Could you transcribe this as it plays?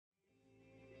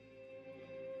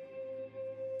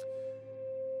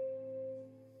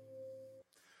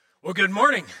Well, good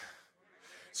morning.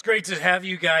 It's great to have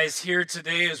you guys here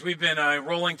today as we've been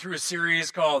rolling through a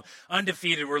series called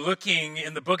Undefeated. We're looking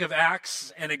in the book of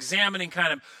Acts and examining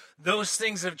kind of those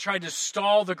things that have tried to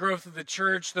stall the growth of the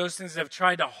church, those things that have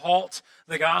tried to halt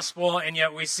the gospel, and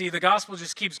yet we see the gospel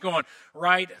just keeps going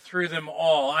right through them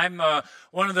all. I'm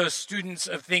one of those students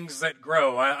of things that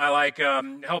grow. I like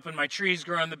helping my trees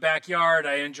grow in the backyard.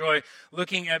 I enjoy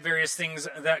looking at various things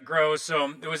that grow.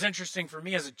 So it was interesting for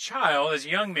me as a child, as a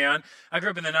young man. I grew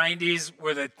up in the 90s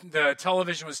where the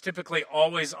television was typically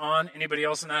always on. Anybody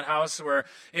else in that house? Where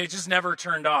it just never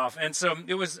turned off. And so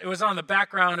it was on the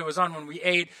background. It was on when we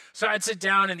ate. So I'd sit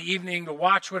down in the evening to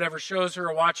watch whatever shows we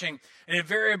were watching, and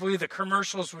invariably the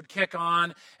commercials would kick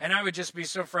on, and I would just be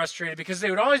so frustrated because they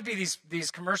would always be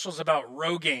these commercials about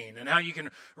Rogaine and how you can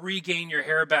regain your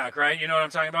hair back, right? You know what I'm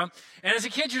talking about? And as a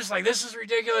kid, you're just like, this is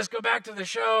ridiculous, go back to the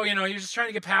show. You know, you're just trying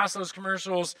to get past those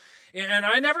commercials. And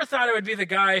I never thought I would be the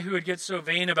guy who would get so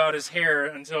vain about his hair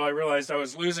until I realized I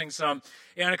was losing some.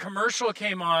 And a commercial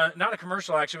came on, not a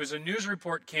commercial actually, it was a news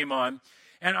report came on.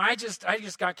 And I just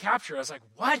got captured. I was like,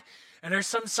 what? And there's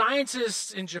some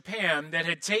scientists in Japan that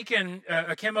had taken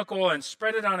a chemical and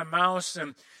spread it on a mouse,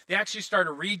 and they actually started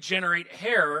to regenerate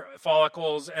hair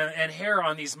follicles and hair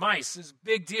on these mice. It's a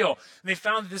big deal. And they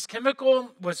found that this chemical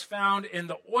was found in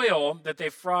the oil that they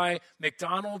fry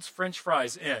McDonald's French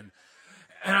fries in.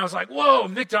 And I was like, whoa,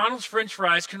 McDonald's French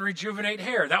fries can rejuvenate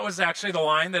hair. That was actually the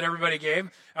line that everybody gave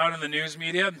out in the news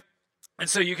media. And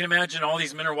so you can imagine all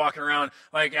these men are walking around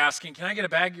like asking, can I get a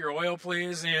bag of your oil,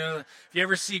 please? You know, if you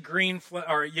ever see green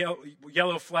or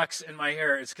yellow flecks in my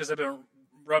hair, it's because I've been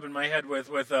rubbing my head with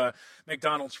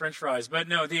McDonald's French fries. But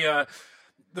no, the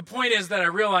point is that I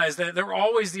realized that there were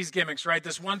always these gimmicks, right?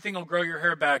 This one thing will grow your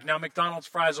hair back. Now McDonald's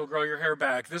fries will grow your hair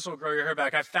back. This will grow your hair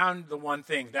back. I found the one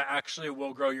thing that actually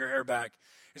will grow your hair back.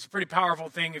 It's a pretty powerful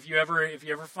thing if you ever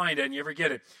find it and you ever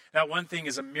get it. That one thing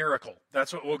is a miracle.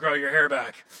 That's what will grow your hair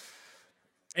back.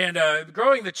 And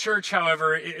growing the church,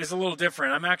 however, is a little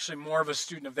different. I'm actually more of a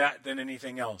student of that than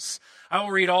anything else. I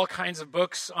will read all kinds of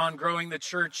books on growing the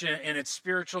church in its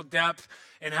spiritual depth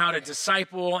and how to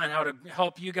disciple and how to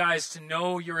help you guys to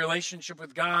know your relationship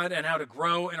with God and how to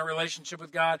grow in a relationship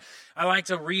with God. I like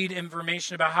to read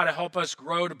information about how to help us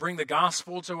grow, to bring the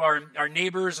gospel to our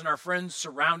neighbors and our friends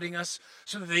surrounding us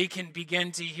so that they can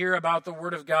begin to hear about the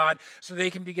Word of God, so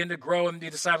they can begin to grow and be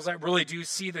disciples. I really do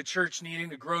see the church needing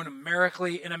to grow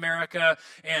numerically in America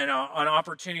and an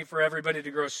opportunity for everybody to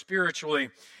grow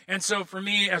spiritually. And so for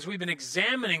me, as we've been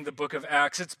examining the book of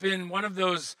Acts, it's been one of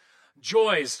those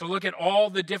joys to look at all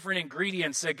the different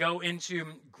ingredients that go into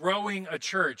growing a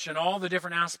church and all the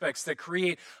different aspects that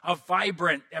create a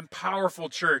vibrant and powerful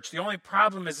church. The only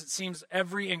problem is it seems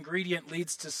every ingredient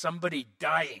leads to somebody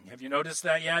dying. Have you noticed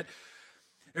that yet?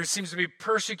 There seems to be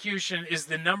persecution is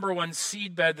the number one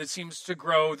seedbed that seems to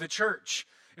grow the church.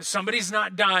 If somebody's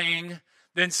not dying,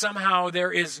 then somehow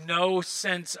there is no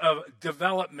sense of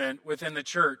development within the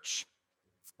church.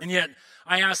 And yet,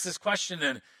 I ask this question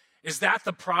then, is that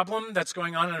the problem that's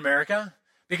going on in America?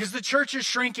 Because the church is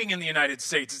shrinking in the United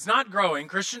States. It's not growing.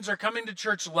 Christians are coming to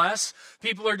church less.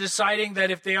 People are deciding that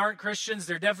if they aren't Christians,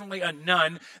 they're definitely a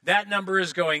none. That number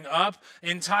is going up.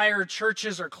 Entire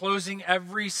churches are closing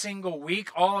every single week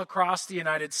all across the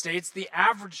United States. The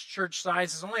average church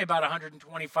size is only about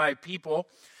 125 people.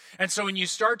 And so when you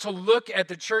start to look at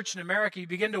the church in America, you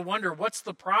begin to wonder, what's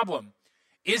the problem?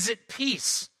 Is it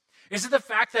peace? Is it the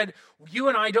fact that you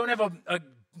and I don't have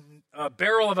a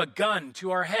barrel of a gun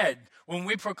to our head when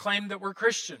we proclaim that we're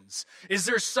Christians? Is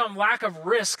there some lack of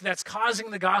risk that's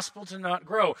causing the gospel to not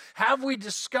grow? Have we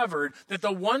discovered that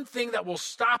the one thing that will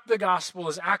stop the gospel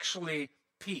is actually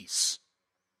peace?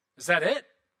 Is that it?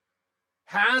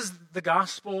 Has the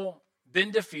gospel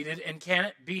been defeated, and can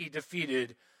it be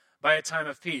defeated by a time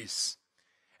of peace?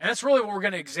 And that's really what we're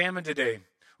going to examine today.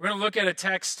 We're going to look at a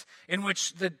text in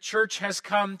which the church has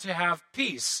come to have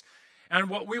peace. And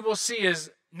what we will see is,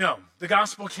 no, the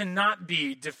gospel cannot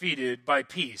be defeated by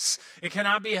peace. It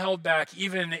cannot be held back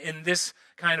even in this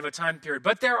kind of a time period.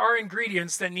 But there are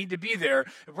ingredients that need to be there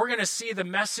if we're going to see the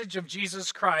message of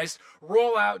Jesus Christ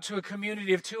roll out to a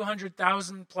community of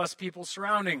 200,000 plus people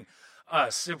surrounding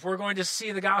us. If we're going to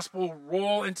see the gospel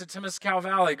roll into Temescal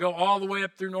Valley, go all the way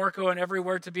up through Norco and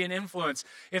everywhere to be an influence.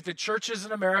 If the churches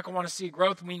in America want to see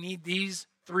growth, we need these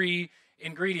three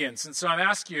ingredients. And so I'm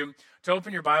asking you to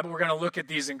open your Bible. We're going to look at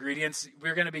these ingredients.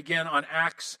 We're going to begin on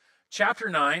Acts chapter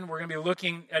 9. We're going to be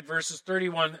looking at verses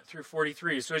 31 through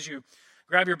 43. So as you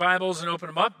grab your Bibles and open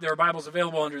them up, there are Bibles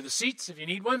available under the seats if you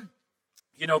need one.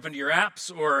 You can open to your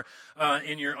apps or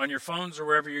on your phones or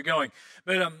wherever you're going.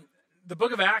 But the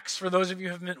book of Acts, for those of you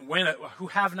who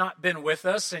have not been with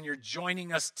us and you're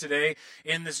joining us today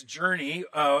in this journey,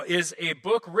 is a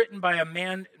book written by a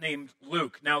man named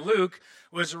Luke. Now, Luke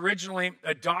was originally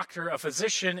a doctor, a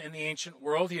physician in the ancient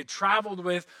world. He had traveled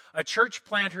with a church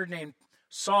planter named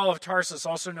Saul of Tarsus,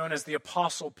 also known as the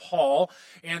Apostle Paul.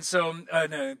 And so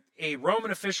a Roman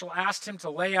official asked him to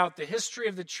lay out the history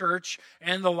of the church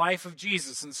and the life of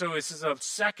Jesus. And so this is a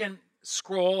second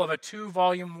scroll of a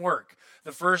 2-volume work.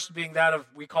 The first being that of,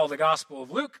 we call the Gospel of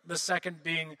Luke, the second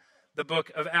being the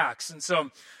book of Acts. And so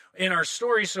in our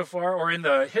story so far, or in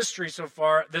the history so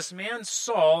far, this man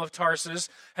Saul of Tarsus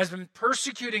has been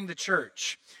persecuting the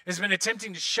church, has been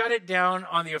attempting to shut it down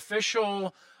on the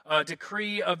official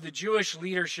decree of the Jewish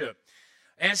leadership.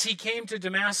 As he came to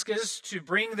Damascus to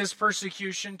bring this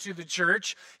persecution to the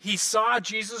church, he saw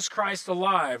Jesus Christ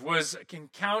alive, was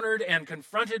encountered and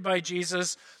confronted by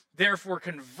Jesus, therefore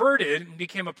converted and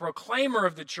became a proclaimer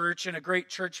of the church and a great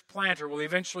church planter. Will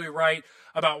eventually write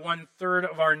about 1/3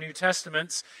 of our New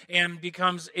Testaments and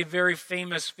becomes a very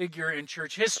famous figure in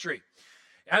church history.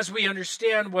 As we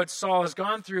understand what Saul has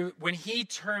gone through, when he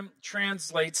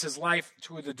translates his life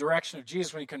to the direction of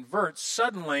Jesus, when he converts,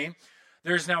 suddenly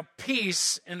there's now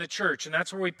peace in the church. And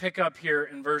that's where we pick up here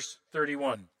in verse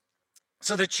 31.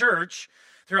 So the church,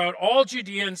 throughout all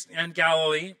Judea and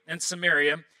Galilee and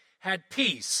Samaria, had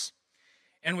peace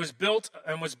and was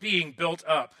being built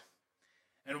up.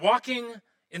 And walking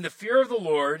in the fear of the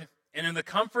Lord and in the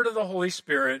comfort of the Holy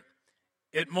Spirit,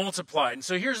 it multiplied. And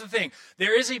so here's the thing.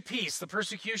 There is a peace. The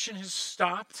persecution has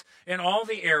stopped in all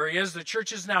the areas. The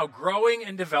church is now growing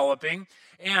and developing.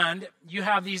 And you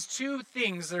have these two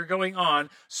things that are going on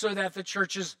so that the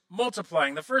church is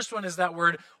multiplying. The first one is that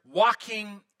word,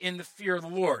 walking in the fear of the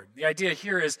Lord. The idea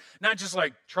here is not just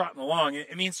like trotting along.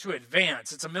 It means to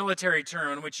advance. It's a military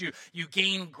term in which you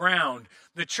gain ground.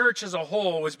 The church as a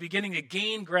whole was beginning to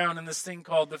gain ground in this thing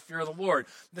called the fear of the Lord.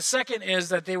 The second is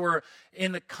that they were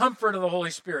in the comfort of the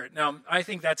Holy Spirit. Now, I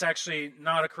think that's actually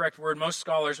not a correct word. Most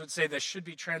scholars would say that should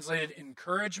be translated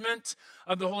encouragement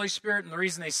of the Holy Spirit. And the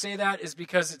reason they say that is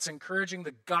because it's encouraging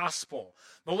the gospel.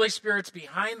 The Holy Spirit's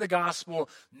behind the gospel,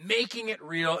 making it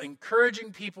real,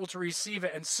 encouraging people to receive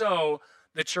it. And so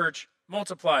the church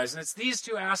multiplies. And it's these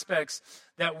two aspects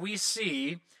that we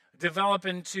see develop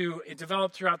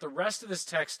throughout the rest of this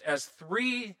text as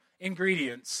three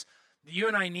ingredients that you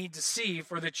and I need to see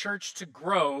for the church to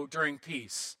grow during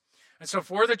peace. And so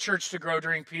for the church to grow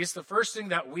during peace, the first thing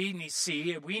that we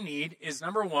need is,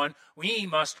 number one, we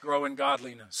must grow in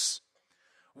godliness.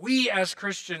 We as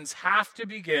Christians have to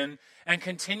begin and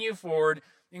continue forward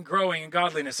in growing in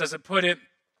godliness. As it put it,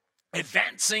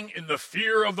 advancing in the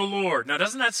fear of the Lord. Now,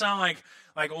 doesn't that sound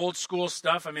like old school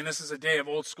stuff? I mean, this is a day of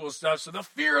old school stuff. So the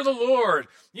fear of the Lord,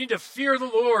 you need to fear the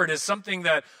Lord, is something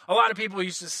that a lot of people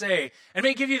used to say. And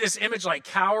may give you this image like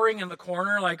cowering in the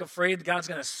corner, like afraid God's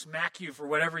going to smack you for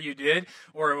whatever you did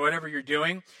or whatever you're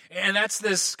doing. And that's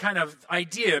this kind of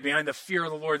idea behind the fear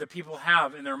of the Lord that people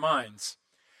have in their minds.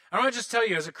 I want to just tell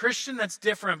you, as a Christian, that's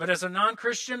different. But as a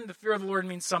non-Christian, the fear of the Lord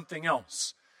means something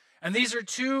else. And these are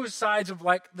two sides of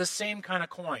like the same kind of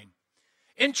coin.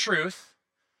 In truth,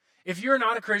 if you're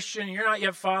not a Christian, you're not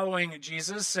yet following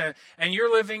Jesus, and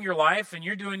you're living your life and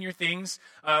you're doing your things,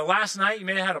 last night you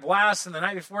may have had a blast, and the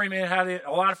night before you may have had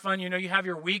a lot of fun, you have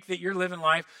your week that you're living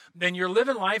life, then you're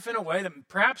living life in a way that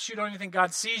perhaps you don't even think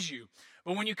God sees you.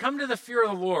 But when you come to the fear of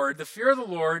the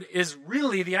Lord is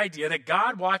really the idea that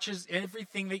God watches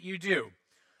everything that you do.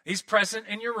 He's present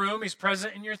in your room. He's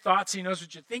present in your thoughts. He knows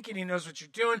what you're thinking. He knows what you're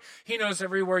doing. He knows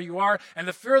everywhere you are. And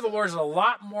the fear of the Lord is a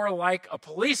lot more like a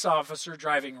police officer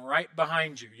driving right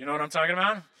behind you. You know what I'm talking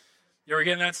about? You ever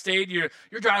get in that state? You're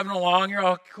driving along. You're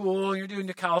all cool. You're doing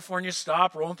the California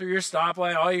stop, rolling through your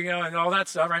stoplight, and all that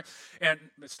stuff, right? And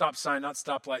stop sign, not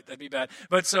stoplight. That'd be bad.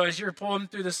 But so as you're pulling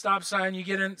through the stop sign, you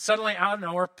get in. Suddenly, out of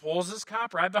nowhere, pulls this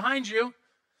cop right behind you.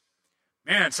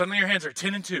 Man, suddenly your hands are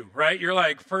 10 and 2, right? You're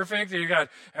like perfect. You got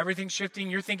everything shifting.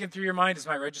 You're thinking through your mind, is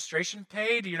my registration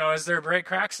paid? Is there brake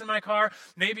cracks in my car?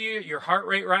 Maybe your heart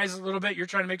rate rises a little bit. You're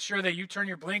trying to make sure that you turn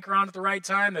your blinker on at the right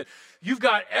time, that you've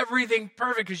got everything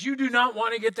perfect because you do not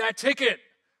want to get that ticket.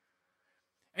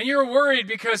 And you're worried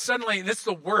because suddenly, this is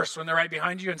the worst when they're right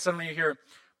behind you and suddenly you hear,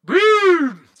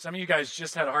 boom! Some of you guys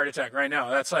just had a heart attack right now.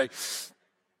 That's like...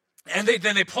 And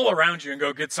then they pull around you and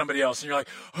go get somebody else. And you're like,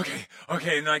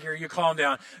 okay. And like you calm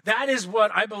down. That is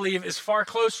what I believe is far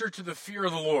closer to the fear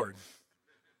of the Lord.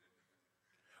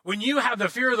 When you have the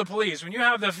fear of the police, when you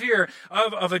have the fear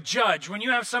of a judge, when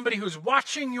you have somebody who's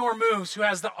watching your moves, who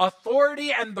has the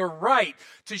authority and the right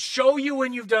to show you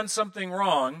when you've done something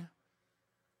wrong,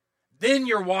 then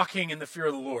you're walking in the fear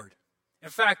of the Lord. In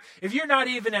fact, if you're not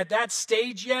even at that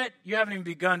stage yet, you haven't even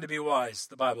begun to be wise,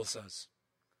 the Bible says.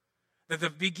 That the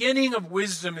beginning of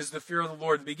wisdom is the fear of the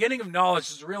Lord. The beginning of knowledge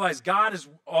is to realize God is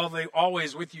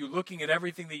always with you, looking at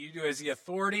everything that you do as the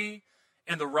authority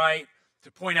and the right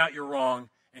to point out your wrong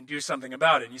and do something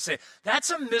about it. And you say, that's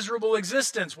a miserable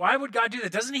existence. Why would God do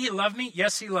that? Doesn't he love me?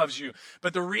 Yes, he loves you.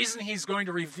 But the reason he's going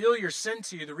to reveal your sin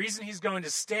to you, the reason he's going to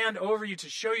stand over you to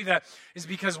show you that is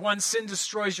because, one, sin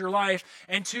destroys your life,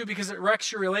 and two, because it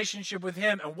wrecks your relationship with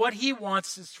him. And what he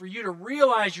wants is for you to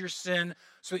realize your sin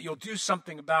so that you'll do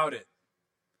something about it.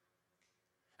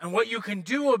 And what you can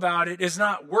do about it is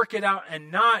not work it out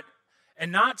and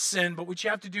not sin, but what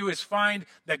you have to do is find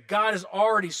that God has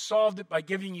already solved it by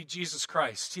giving you Jesus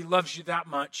Christ. He loves you that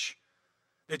much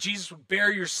that Jesus would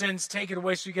bear your sins, take it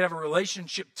away so you can have a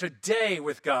relationship today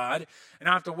with God and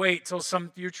not have to wait till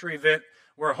some future event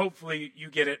where hopefully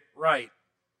you get it right.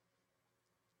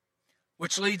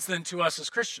 Which leads then to us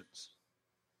as Christians.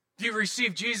 If you've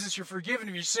received Jesus, you're forgiven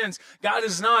of your sins. God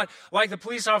is not like the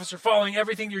police officer following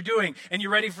everything you're doing, and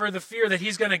you're ready for the fear that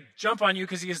he's going to jump on you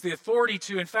because he has the authority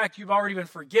to. In fact, you've already been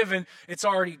forgiven. It's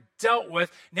already dealt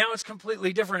with. Now it's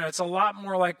completely different. It's a lot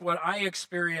more like what I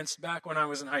experienced back when I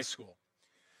was in high school.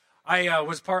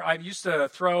 I used to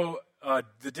throw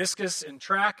the discus in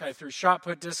track. I threw shot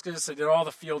put discus. I did all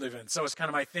the field events. So it was kind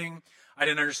of my thing. I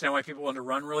didn't understand why people wanted to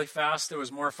run really fast. It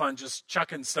was more fun just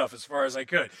chucking stuff as far as I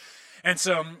could. And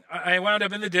so I wound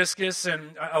up in the discus,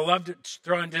 and I loved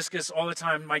throwing discus all the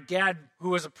time. My dad, who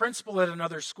was a principal at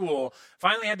another school,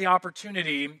 finally had the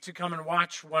opportunity to come and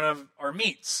watch one of our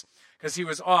meets because he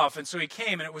was off. And so he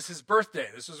came, and it was his birthday.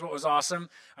 This was what was awesome.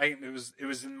 It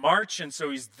was in March, and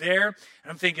so he's there. And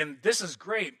I'm thinking, this is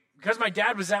great. Because my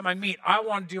dad was at my meet, I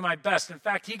want to do my best. In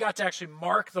fact, he got to actually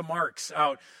mark the marks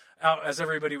out as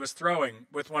everybody was throwing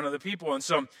with one of the people. And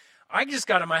so I just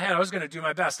got in my head, I was going to do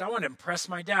my best. I wanted to impress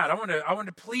my dad. I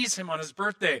wanted to please him on his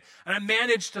birthday. And I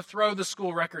managed to throw the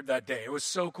school record that day. It was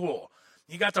so cool.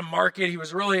 He got to mark it. He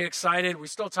was really excited. We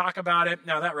still talk about it.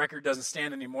 Now, that record doesn't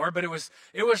stand anymore, but it was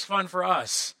fun for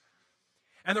us.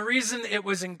 And the reason it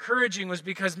was encouraging was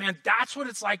because, man, that's what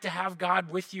it's like to have God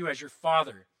with you as your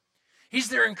father. He's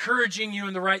there encouraging you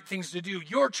in the right things to do.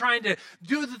 You're trying to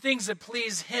do the things that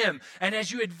please him. And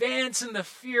as you advance in the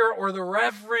fear or the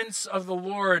reverence of the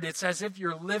Lord, it's as if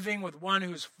you're living with one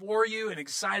who's for you and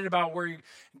excited about where you're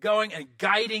going and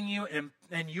guiding you,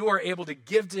 and you are able to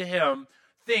give to him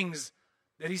things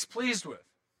that he's pleased with.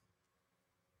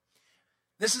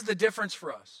 This is the difference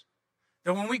for us.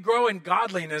 That when we grow in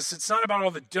godliness, it's not about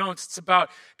all the don'ts. It's about,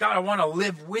 God, I want to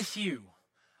live with you.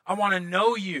 I want to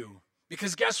know you.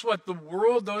 Because guess what? The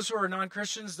world, those who are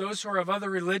non-Christians, those who are of other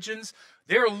religions,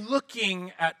 they're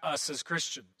looking at us as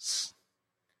Christians.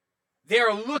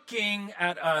 They're looking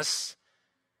at us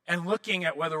and looking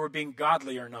at whether we're being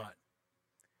godly or not.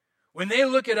 When they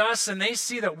look at us and they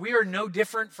see that we are no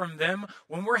different from them,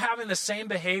 when we're having the same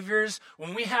behaviors,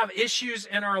 when we have issues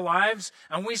in our lives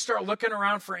and we start looking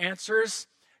around for answers,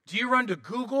 do you run to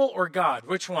Google or God?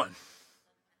 Which one?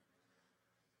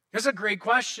 That's a great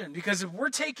question, because if we're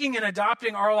taking and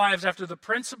adopting our lives after the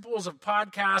principles of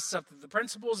podcasts, after the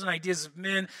principles and ideas of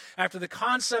men, after the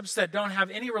concepts that don't have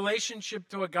any relationship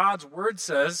to what God's word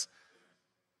says,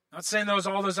 I'm not saying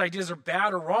all those ideas are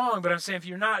bad or wrong, but I'm saying if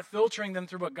you're not filtering them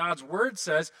through what God's word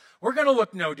says, we're going to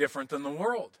look no different than the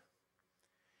world.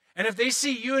 And if they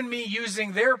see you and me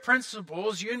using their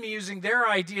principles, you and me using their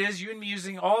ideas, you and me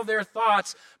using all their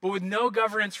thoughts, but with no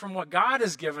governance from what God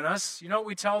has given us, you know what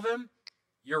we tell them?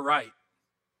 You're right.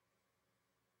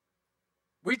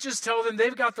 We just tell them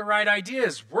they've got the right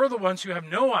ideas. We're the ones who have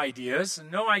no ideas and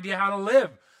no idea how to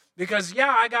live. Because,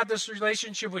 yeah, I got this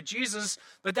relationship with Jesus,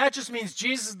 but that just means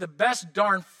Jesus is the best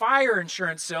darn fire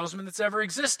insurance salesman that's ever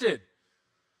existed.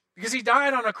 Because he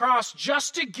died on a cross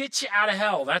just to get you out of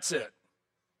hell. That's it.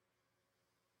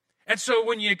 And so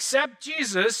when you accept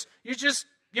Jesus, you just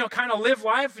kind of live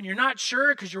life and you're not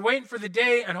sure because you're waiting for the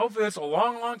day, and hopefully it's a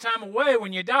long, long time away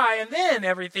when you die, and then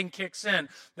everything kicks in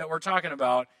that we're talking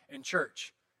about in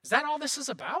church. Is that all this is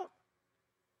about?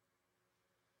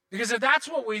 Because if that's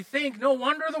what we think, no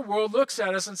wonder the world looks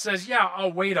at us and says, yeah,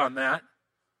 I'll wait on that.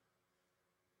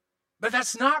 But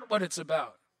that's not what it's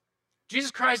about.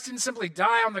 Jesus Christ didn't simply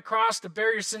die on the cross to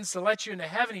bear your sins to let you into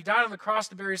heaven. He died on the cross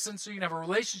to bear your sins so you can have a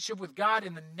relationship with God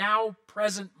in the now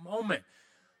present moment.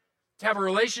 To have a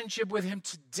relationship with him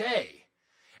today.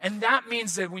 And that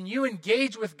means that when you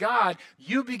engage with God,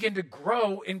 you begin to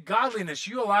grow in godliness.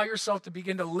 You allow yourself to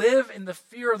begin to live in the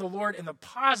fear of the Lord in the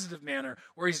positive manner,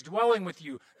 where he's dwelling with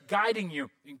you, guiding you,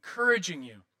 encouraging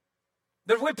you.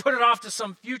 That if we put it off to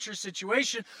some future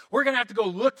situation, we're going to have to go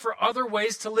look for other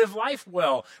ways to live life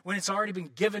well when it's already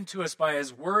been given to us by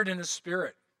His Word and His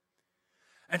Spirit.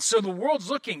 And so the world's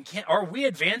looking, are we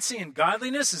advancing in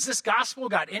godliness? Has this gospel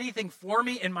got anything for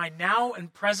me in my now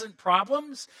and present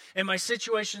problems, in my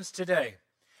situations today?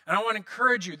 And I want to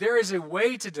encourage you, there is a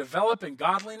way to develop in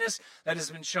godliness that has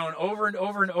been shown over and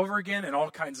over and over again in all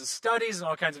kinds of studies and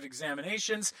all kinds of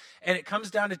examinations. And it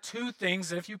comes down to two things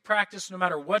that if you practice, no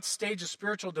matter what stage of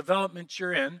spiritual development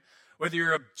you're in, whether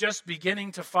you're just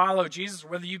beginning to follow Jesus, or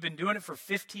whether you've been doing it for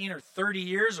 15 or 30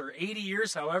 years or 80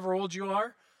 years, however old you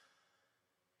are,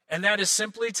 and that is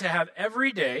simply to have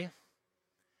every day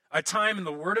a time in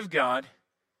the Word of God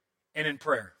and in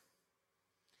prayer.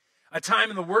 A time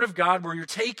in the Word of God where you're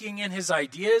taking in His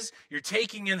ideas, you're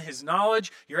taking in His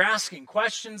knowledge, you're asking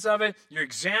questions of it, you're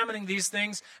examining these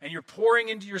things, and you're pouring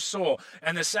into your soul.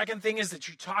 And the second thing is that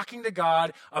you're talking to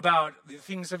God about the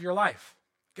things of your life.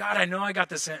 God, I know I got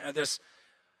this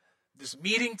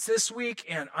meeting this week,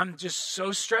 and I'm just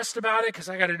so stressed about it because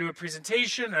I got to do a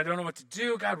presentation. I don't know what to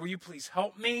do. God, will you please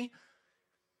help me?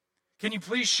 Can you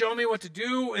please show me what to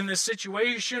do in this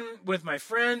situation with my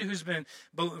friend who's been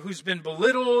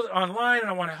belittled online, and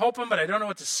I want to help him, but I don't know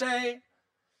what to say?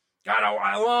 God,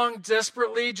 I long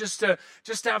desperately just to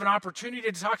have an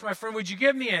opportunity to talk to my friend. Would you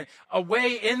give me a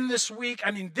way in this week? I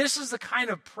mean, this is the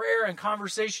kind of prayer and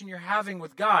conversation you're having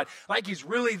with God. Like He's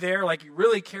really there, like He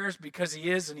really cares, because He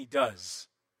is and He does.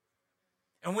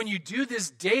 And when you do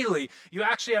this daily, you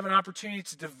actually have an opportunity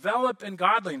to develop in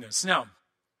godliness. Now,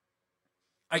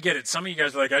 I get it. Some of you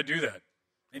guys are like, I do that.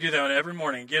 I do that every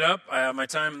morning. Get up, I have my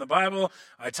time in the Bible,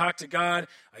 I talk to God,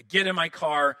 I get in my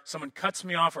car, someone cuts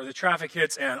me off or the traffic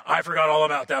hits, and I forgot all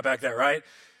about that back there, right?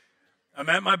 I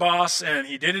met my boss, and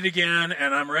he did it again,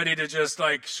 and I'm ready to just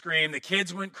like scream. The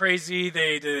kids went crazy.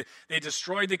 They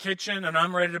destroyed the kitchen, and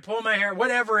I'm ready to pull my hair,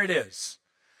 whatever it is.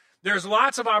 There's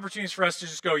lots of opportunities for us to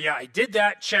just go, yeah, I did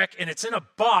that, check, and it's in a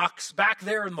box back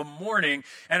there in the morning,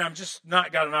 and I'm just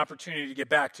not got an opportunity to get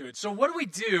back to it. So what do we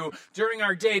do during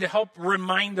our day to help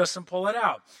remind us and pull it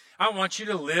out? I want you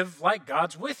to live like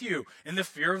God's with you in the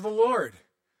fear of the Lord.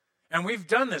 And we've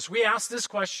done this. We asked this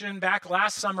question back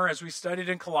last summer as we studied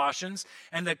in Colossians,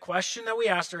 and the question that we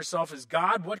asked ourselves is,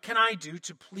 God, what can I do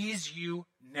to please you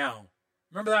now?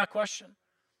 Remember that question?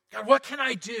 God, what can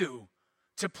I do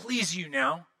to please you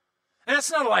now? And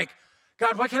that's not like,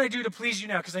 God, what can I do to please you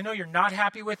now? Because I know you're not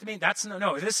happy with me.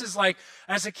 No. This is like,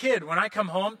 as a kid, when I come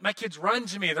home, my kids run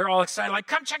to me. They're all excited, like,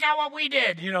 come check out what we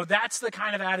did. That's the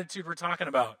kind of attitude we're talking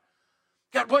about.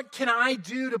 God, what can I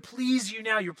do to please you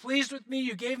now? You're pleased with me.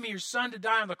 You gave me your Son to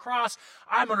die on the cross.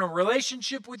 I'm in a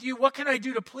relationship with you. What can I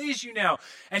do to please you now?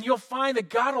 And you'll find that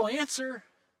God will answer.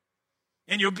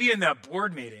 And you'll be in that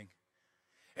board meeting.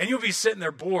 And you'll be sitting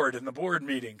there bored in the board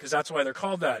meeting, because that's why they're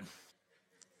called that.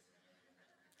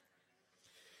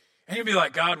 And you'll be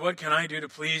like, God, what can I do to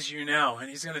please you now? And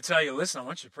He's going to tell you, listen, I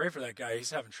want you to pray for that guy.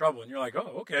 He's having trouble. And you're like,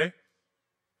 oh, okay.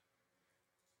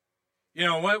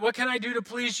 What can I do to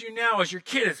please you now? As your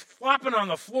kid is flopping on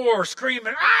the floor,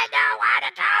 screaming, I don't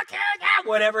want to go to that,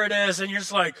 whatever it is. And you're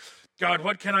just like, God,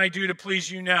 what can I do to please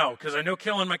you now? Because I know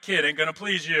killing my kid ain't going to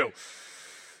please you.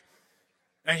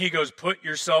 And He goes, put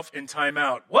yourself in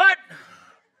timeout. What?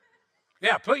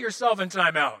 Yeah, put yourself in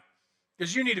timeout.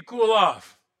 Because you need to cool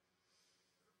off.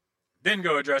 Then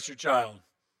go address your child.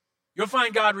 You'll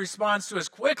find God responds to us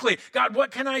quickly. God,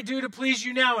 what can I do to please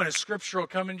you now? And a scripture will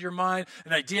come into your mind,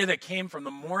 an idea that came from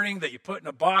the morning that you put in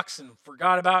a box and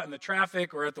forgot about in the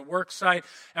traffic or at the work site.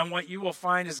 And what you will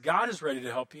find is God is ready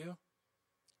to help you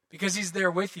because He's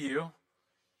there with you.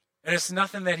 And it's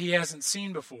nothing that He hasn't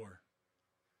seen before.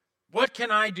 What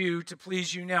can I do to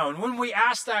please you now? And when we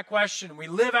ask that question, we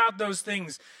live out those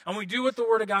things, and we do what the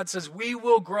Word of God says, we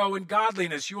will grow in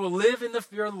godliness. You will live in the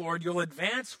fear of the Lord. You'll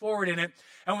advance forward in it.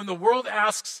 And when the world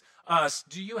asks us,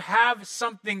 do you have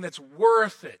something that's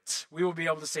worth it? We will be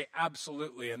able to say,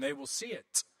 absolutely, and they will see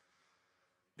it.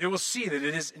 They will see that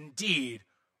it is indeed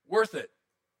worth it.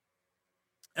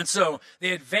 And so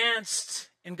they advanced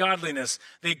in godliness.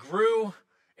 They grew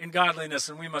in godliness,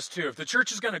 and we must too. If the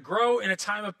church is going to grow in a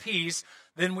time of peace,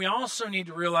 then we also need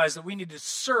to realize that we need to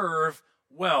serve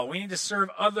well. We need to serve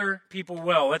other people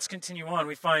well. Let's continue on.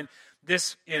 We find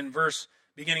this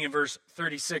beginning in verse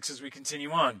 36 as we continue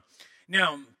on.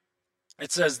 Now,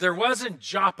 it says, there was in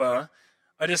Joppa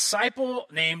a disciple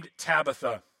named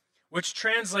Tabitha, which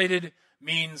translated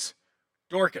means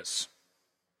Dorcas.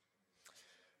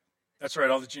 That's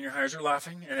right, all the junior hires are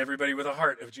laughing, and everybody with a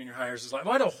heart of junior hires is like,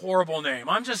 what a horrible name.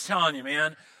 I'm just telling you,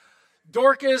 man.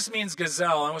 Dorcas means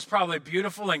gazelle and was probably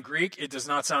beautiful in Greek. It does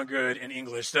not sound good in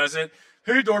English, does it?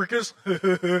 Hey, Dorcas.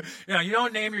 You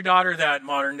don't name your daughter that in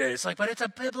modern day. It's like, but it's a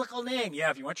biblical name.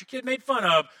 Yeah, if you want your kid made fun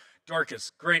of,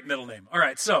 Dorcas. Great middle name. All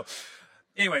right, so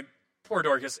anyway, poor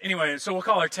Dorcas. Anyway, so we'll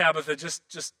call her Tabitha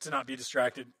just to not be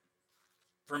distracted.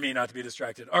 For me not to be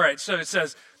distracted. All right, so it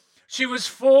says, she was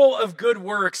full of good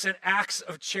works and acts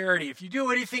of charity. If you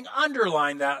do anything,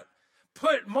 underline that.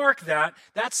 Mark that.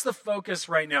 That's the focus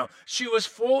right now. She was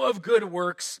full of good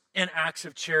works and acts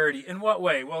of charity. In what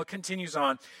way? Well, it continues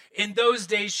on. In those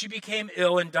days, she became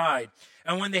ill and died.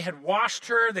 And when they had washed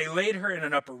her, they laid her in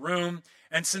an upper room.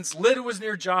 And since Lydda was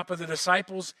near Joppa, the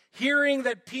disciples, hearing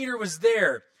that Peter was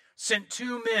there, sent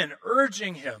 2 men,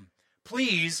 urging him,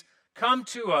 please come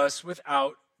to us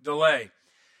without delay.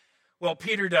 Well,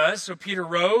 Peter does. So Peter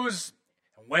rose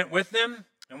and went with them.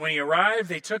 And when he arrived,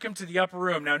 they took him to the upper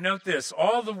room. Now note this,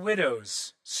 all the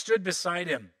widows stood beside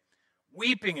him,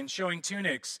 weeping and showing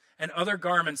tunics and other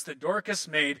garments that Dorcas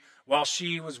made while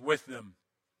she was with them.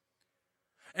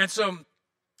 And so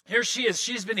here she is.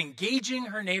 She's been engaging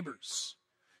her neighbors.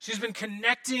 She's been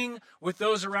connecting with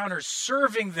those around her,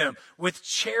 serving them with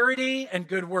charity and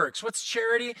good works. What's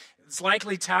charity? It's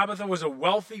likely Tabitha was a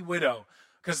wealthy widow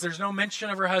because there's no mention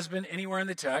of her husband anywhere in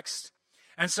the text.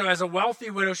 And so as a wealthy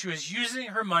widow, she was using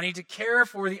her money to care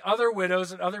for the other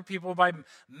widows and other people by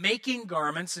making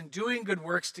garments and doing good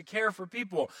works to care for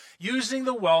people. Using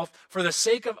the wealth for the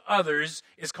sake of others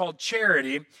is called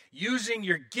charity. Using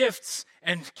your gifts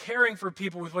and caring for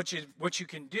people with what you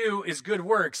can do is good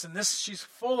works. And she's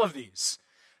full of these.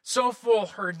 So full,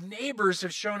 her neighbors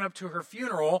have shown up to her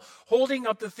funeral, holding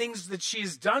up the things that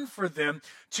she's done for them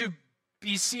to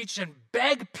beseech and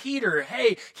beg Peter,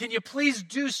 hey, can you please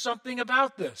do something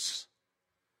about this?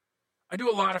 I do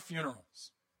a lot of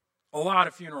funerals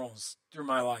through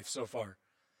my life so far,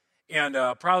 and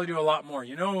probably do a lot more.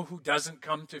 You know who doesn't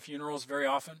come to funerals very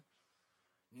often?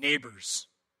 Neighbors.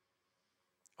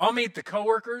 I'll meet the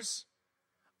coworkers.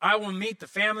 I will meet the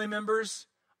family members.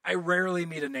 I rarely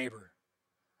meet a neighbor.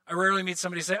 I rarely meet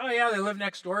somebody say, oh yeah, they live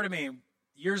next door to me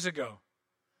years ago.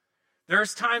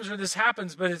 There's times where this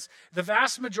happens, but it's the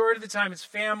vast majority of the time it's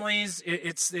families.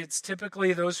 It's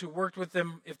typically those who worked with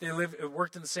them if they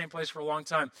worked in the same place for a long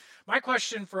time. My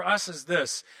question for us is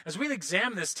this. As we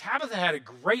examine this, Tabitha had a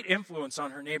great influence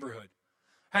on her neighborhood,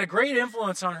 had a great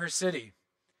influence on her city.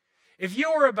 If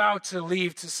you were about to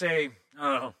leave to say,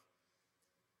 I don't know,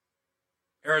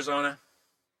 Arizona,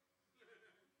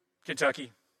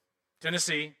 Kentucky,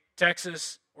 Tennessee,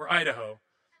 Texas, or Idaho,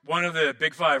 one of the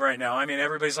big 5 right now. I mean,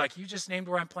 everybody's like, you just named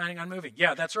where I'm planning on moving.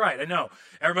 Yeah, that's right. I know.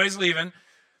 Everybody's leaving.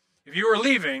 If you were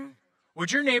leaving,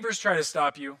 would your neighbors try to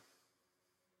stop you?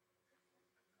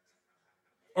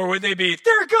 Or would they be,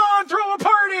 they're gone, throw a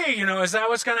party? Is that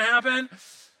what's going to happen?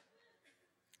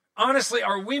 Honestly,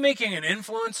 are we making an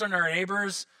influence on our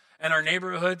neighbors and our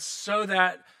neighborhoods so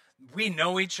that we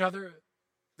know each other,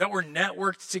 that we're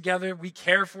networked together, we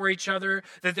care for each other,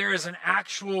 that there is an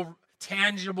actual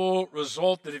tangible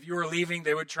result that if you were leaving,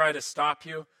 they would try to stop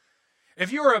you?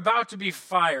 If you were about to be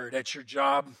fired at your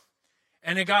job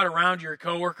and it got around to your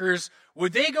coworkers,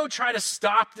 would they go try to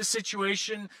stop the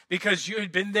situation because you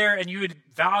had been there and you had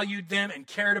valued them and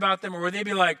cared about them? Or would they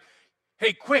be like,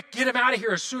 hey, quick, get him out of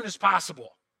here as soon as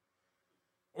possible?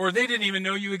 Or they didn't even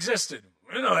know you existed.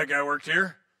 We didn't know that guy worked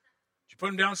here. Did you put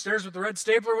him downstairs with the red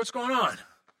stapler? What's going on?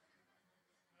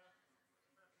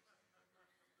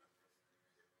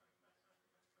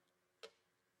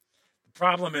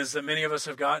 Problem is that many of us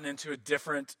have gotten into a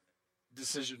different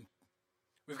decision.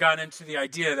 We've gotten into the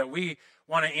idea that we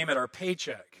want to aim at our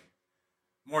paycheck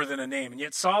more than a name. And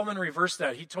yet Solomon reversed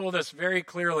that. He told us very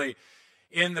clearly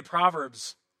in the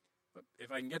Proverbs,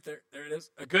 if I can get there it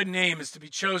is. A good name is to be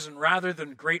chosen rather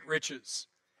than great riches,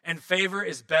 and favor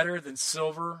is better than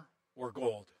silver or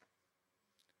gold.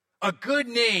 A good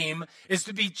name is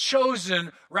to be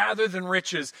chosen rather than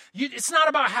riches. It's not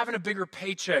about having a bigger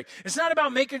paycheck. It's not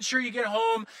about making sure you get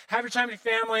home, have your time with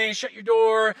your family, shut your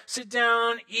door, sit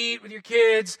down, eat with your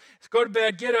kids, go to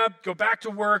bed, get up, go back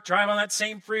to work, drive on that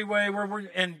same freeway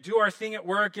and do our thing at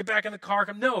work, get back in the car.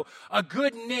 No, a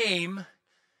good name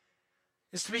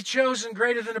is to be chosen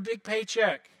greater than a big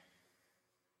paycheck.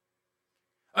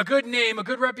 A good name, a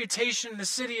good reputation in the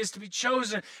city is to be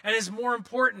chosen and is more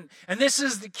important. And this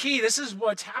is the key. This is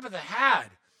what Tabitha had.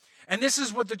 And this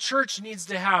is what the church needs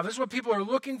to have. This is what people are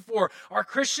looking for. Are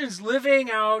Christians living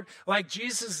out like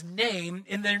Jesus' name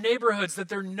in their neighborhoods, that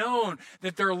they're known,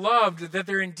 that they're loved, that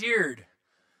they're endeared?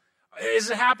 Is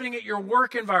it happening at your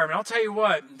work environment? I'll tell you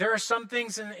what, there are some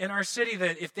things in our city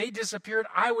that if they disappeared,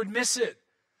 I would miss it.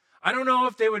 I don't know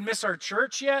if they would miss our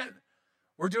church yet.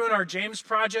 We're doing our James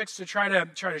projects to try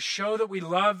to show that we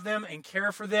love them and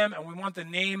care for them, and we want the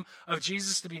name of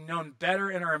Jesus to be known better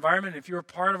in our environment. If you're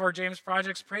part of our James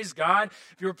projects, praise God.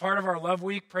 If you're part of our Love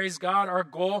Week, praise God. Our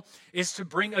goal is to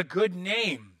bring a good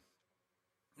name,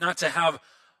 not to have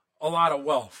a lot of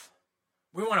wealth.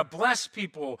 We want to bless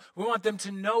people. We want them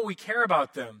to know we care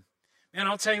about them. Man,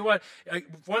 I'll tell you what,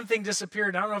 one thing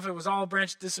disappeared. I don't know if it was Olive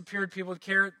Branch disappeared, people would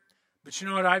care, but you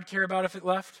know what I'd care about if it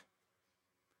left?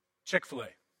 Chick-fil-A.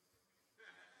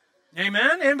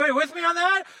 Amen? Anybody with me on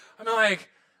that? I'm like,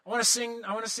 I want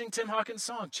to sing Tim Hawkins'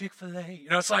 song, Chick-fil-A. You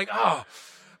know, it's like, oh.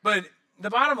 But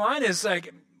the bottom line is,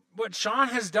 like, what Sean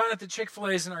has done at the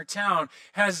Chick-fil-A's in our town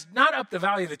has not upped the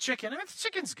value of the chicken. I mean, the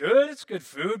chicken's good. It's good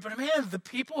food. But, man, the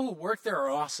people who work there are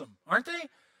awesome, aren't they?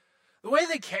 The way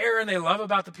they care and they love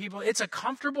about the people, it's a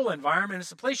comfortable environment.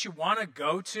 It's a place you want to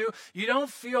go to. You don't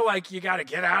feel like you got to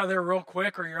get out of there real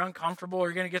quick or you're uncomfortable or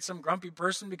you're going to get some grumpy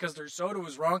person because their soda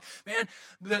was wrong. Man,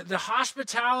 the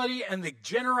hospitality and the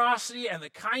generosity and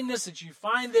the kindness that you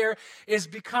find there is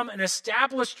become an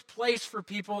established place for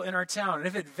people in our town. And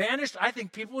if it vanished, I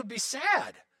think people would be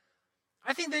sad.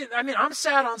 I'm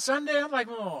sad on Sunday. I'm like,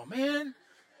 oh, man,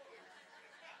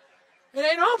 it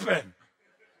ain't open.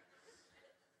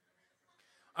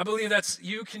 I believe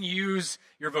you can use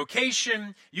your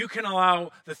vocation. You can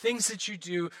allow the things that you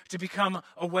do to become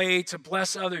a way to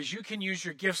bless others. You can use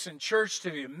your gifts in church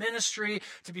to be a ministry,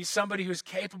 to be somebody who's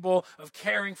capable of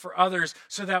caring for others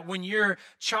so that when your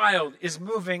child is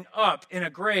moving up in a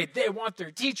grade, they want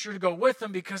their teacher to go with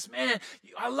them because, man,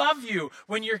 I love you.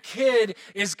 When your kid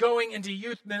is going into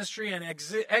youth ministry and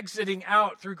exiting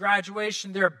out through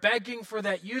graduation, they're begging for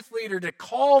that youth leader to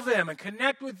call them and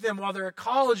connect with them while they're at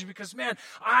college because, man,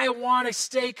 I want to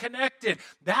stay connected.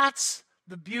 That's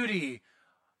the beauty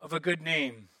of a good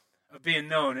name, of being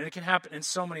known. And it can happen in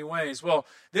so many ways. Well,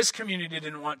 this community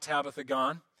didn't want Tabitha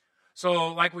gone. So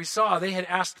like we saw, they had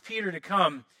asked Peter to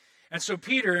come. And so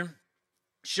Peter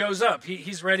shows up.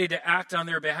 He's ready to act on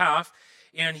their behalf.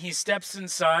 And he steps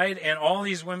inside, and all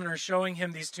these women are showing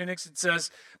him these tunics. It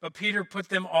says, but Peter put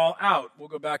them all out. We'll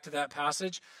go back to that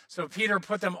passage. So Peter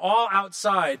put them all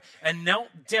outside and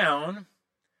knelt down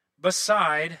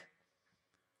and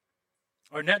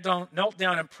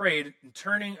prayed,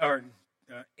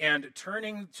 and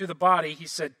turning to the body, he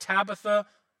said, Tabitha,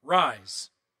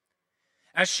 rise.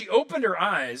 As she opened her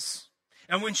eyes,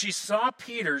 and when she saw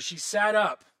Peter, she sat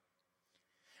up.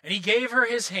 And he gave her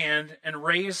his hand and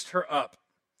raised her up.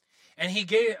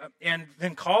 And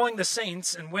then calling the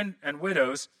saints and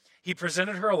widows, he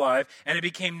presented her alive, and it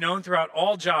became known throughout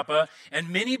all Joppa, and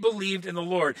many believed in the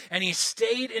Lord. And he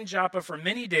stayed in Joppa for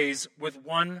many days with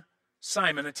one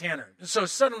Simon, a tanner. So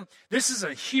suddenly, this is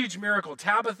a huge miracle.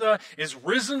 Tabitha is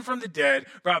risen from the dead,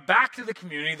 brought back to the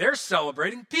community. They're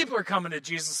celebrating. People are coming to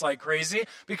Jesus like crazy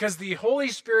because the Holy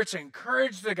Spirit's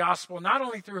encouraged the gospel, not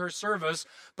only through her service,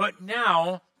 but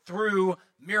now through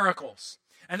miracles.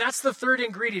 And that's the third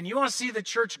ingredient. You want to see the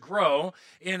church grow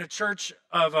in a church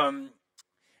of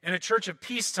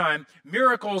peacetime.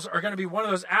 Miracles are going to be one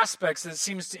of those aspects that it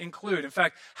seems to include. In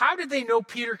fact, how did they know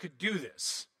Peter could do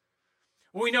this?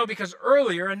 Well, we know because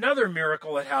earlier another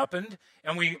miracle had happened,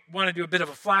 and we want to do a bit of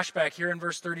a flashback here in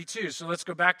verse 32. So let's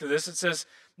go back to this. It says,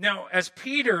 now as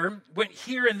Peter went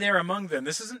here and there among them,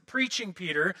 this isn't preaching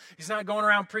Peter. He's not going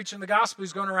around preaching the gospel.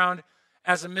 He's going around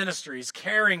as a ministry. He's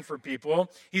caring for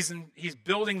people. He's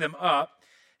building them up.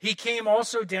 He came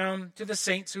also down to the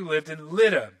saints who lived in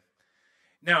Lydda.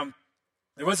 Now,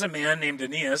 there was a man named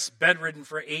Aeneas, bedridden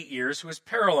for 8 years, who was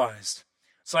paralyzed.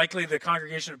 It's likely the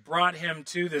congregation had brought him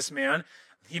to this man.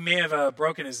 He may have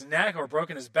broken his neck or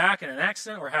broken his back in an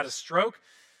accident or had a stroke.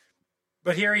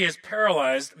 But here he is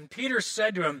paralyzed. And Peter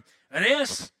said to him,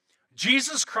 Aeneas,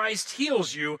 Jesus Christ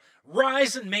heals you.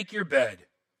 Rise and make your bed.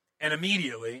 And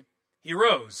immediately he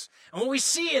rose. And what we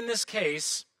see in this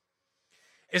case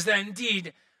is that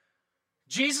indeed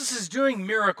Jesus is doing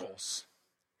miracles.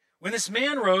 When this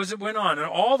man rose, it went on, and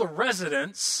all the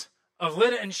residents of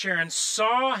Lydda and Sharon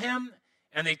saw him,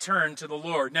 and they turned to the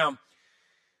Lord. Now,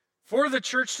 for the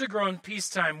church to grow in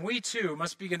peacetime, we too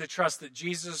must begin to trust that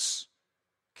Jesus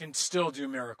can still do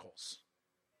miracles.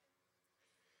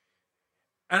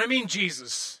 And I mean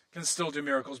Jesus can still do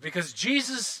miracles, because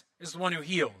Jesus is the one who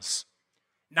heals,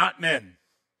 not men.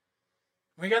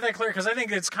 We got that clear? Because I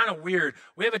think it's kind of weird.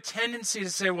 We have a tendency to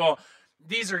say, well,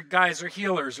 these guys are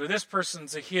healers, or this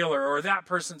person's a healer, or that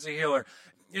person's a healer.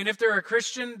 And if they're a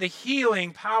Christian, the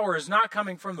healing power is not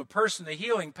coming from the person. The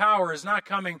healing power is not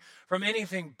coming from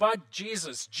anything but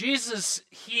Jesus. Jesus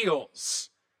heals.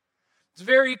 It's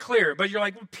very clear. But you're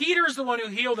like, well, Peter's the one who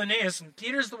healed Aeneas, and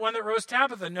Peter's the one that rose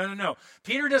Tabitha. No.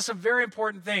 Peter does some very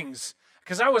important things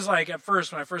Because I was like, at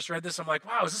first, when I first read this, I'm like,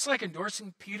 wow, is this like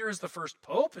endorsing Peter as the first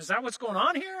pope? Is that what's going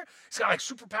on here? He's got like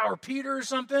superpower Peter or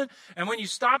something. And when you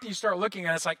stop and you start looking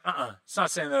at it, it's like, it's not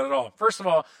saying that at all. First of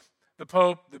all, the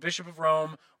Pope, the Bishop of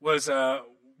Rome,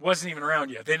 wasn't even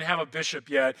around yet. They didn't have a bishop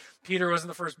yet. Peter wasn't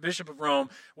the first bishop of Rome.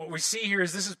 What we see here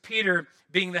is this is Peter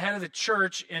being the head of the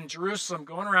church in Jerusalem,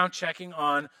 going around checking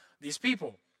on these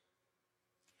people.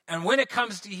 And when it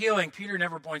comes to healing, Peter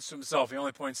never points to himself. He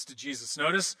only points to Jesus.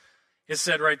 Notice it's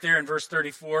said right there in verse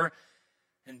 34,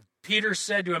 and Peter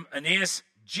said to him, Aeneas,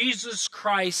 Jesus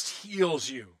Christ heals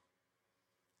you.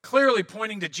 Clearly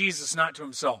pointing to Jesus, not to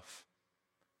himself.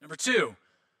 Number 2,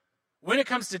 when it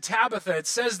comes to Tabitha, it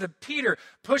says that Peter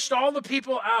pushed all the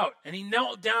people out and he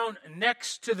knelt down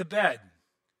next to the bed.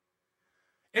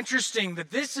 Interesting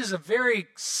that this is a very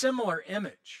similar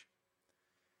image.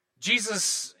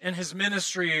 Jesus in his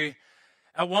ministry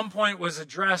at one point was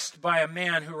addressed by a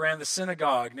man who ran the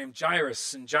synagogue named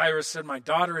Jairus. And Jairus said, my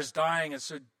daughter is dying. And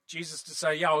so Jesus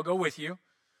decided, I'll go with you.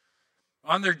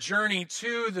 On their journey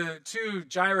to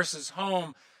Jairus'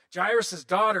 home, Jairus'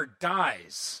 daughter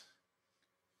dies.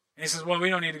 And he says, well, we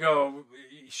don't need to go.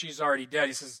 She's already dead.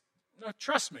 He says, no,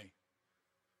 trust me.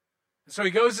 And so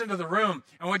he goes into the room.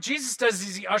 And what Jesus does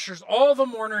is he ushers all the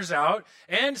mourners out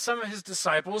and some of his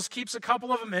disciples, keeps a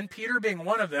couple of them in, Peter being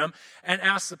one of them, and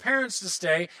asks the parents to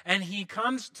stay. And he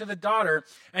comes to the daughter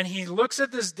and he looks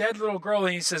at this dead little girl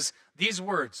and he says these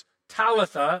words,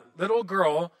 Talitha, little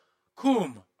girl,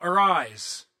 cum,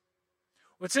 arise.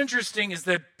 What's interesting is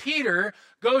that Peter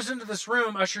goes into this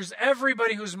room, ushers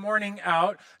everybody who's mourning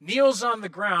out, kneels on the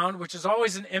ground, which is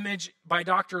always an image by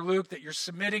Dr. Luke that you're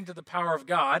submitting to the power of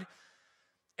God.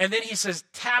 And then he says,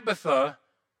 Tabitha,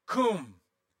 cum.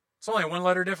 It's only a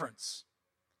 1-letter difference.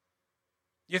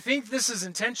 You think this is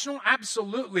intentional?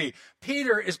 Absolutely.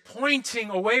 Peter is pointing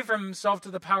away from himself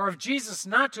to the power of Jesus,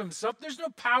 not to himself. There's no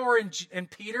power in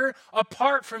Peter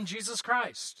apart from Jesus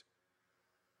Christ.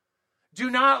 Do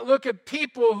not look at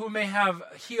people who may have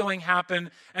healing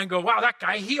happen and go, wow, that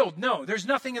guy healed. No, there's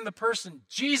nothing in the person.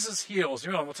 Jesus heals.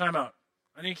 Well, time out.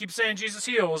 I need to keep saying Jesus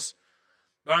heals,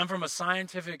 but I'm from a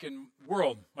scientific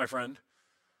world, my friend.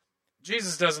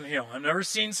 Jesus doesn't heal. I've never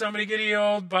seen somebody get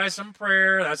healed by some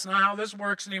prayer. That's not how this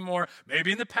works anymore.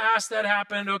 Maybe in the past that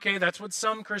happened. Okay, that's what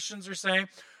some Christians are saying.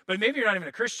 But maybe you're not even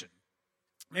a Christian.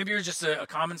 Maybe you're just a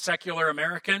common secular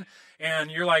American,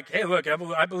 and you're like, hey, look,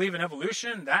 I believe in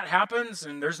evolution. That happens,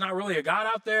 and there's not really a God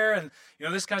out there, and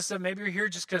this kind of stuff. Maybe you're here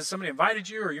just because somebody invited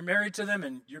you, or you're married to them,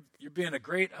 and you're being a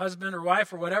great husband or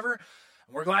wife or whatever,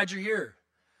 and we're glad you're here.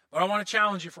 But I want to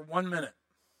challenge you for 1 minute.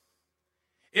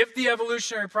 If the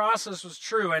evolutionary process was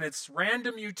true, and it's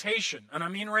random mutation, and I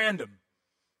mean random,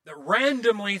 that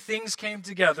randomly things came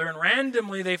together and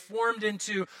randomly they formed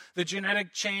into the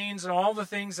genetic chains and all the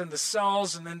things and the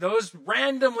cells, and then those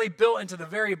randomly built into the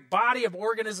very body of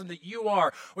organism that you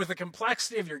are, with the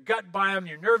complexity of your gut biome,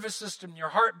 your nervous system, your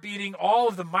heart beating, all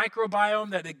of the microbiome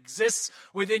that exists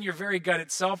within your very gut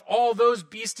itself. All those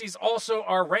beasties also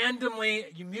are randomly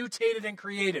mutated and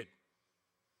created.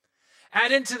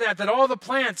 Add into that all the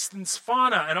plants and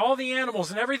fauna and all the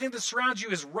animals and everything that surrounds you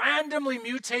is randomly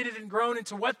mutated and grown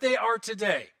into what they are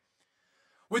today,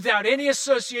 without any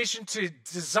association to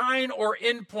design or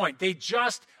endpoint. They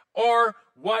just are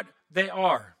what they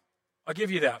are. I'll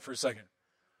give you that for a second.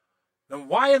 Then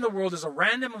why in the world does a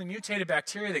randomly mutated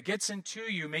bacteria that gets into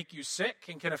you make you sick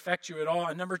and can affect you at all?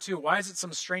 And number 2, why is it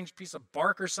some strange piece of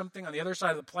bark or something on the other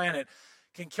side of the planet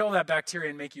can kill that bacteria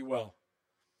and make you well?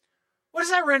 What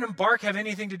does that random bark have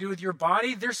anything to do with your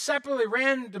body? They're separately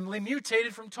randomly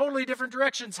mutated from totally different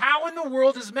directions. How in the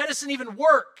world does medicine even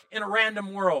work in a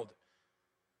random world?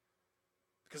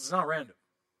 Because it's not random.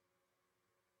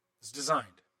 It's designed.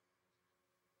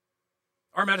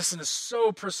 Our medicine is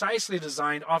so precisely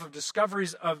designed off of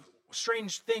discoveries of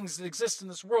strange things that exist in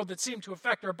this world that seem to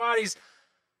affect our bodies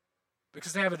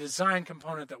because they have a design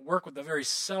component that work with the very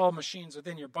cell machines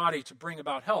within your body to bring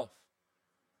about health.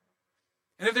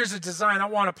 And if there's a design, I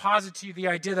want to posit to you the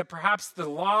idea that perhaps the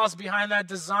laws behind that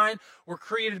design were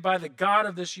created by the God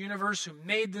of this universe who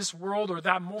made this world, or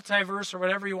that multiverse, or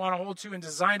whatever you want to hold to, and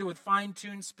designed it with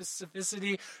fine-tuned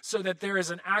specificity so that there is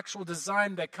an actual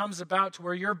design that comes about to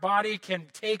where your body can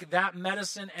take that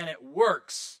medicine and it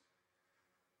works.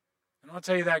 And I'll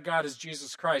tell you that God is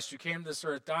Jesus Christ, who came to this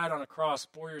earth, died on a cross,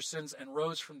 bore your sins, and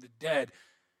rose from the dead.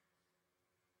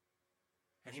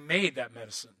 And he made that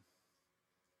medicine.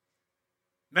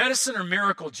 Medicine or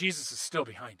miracle, Jesus is still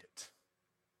behind it.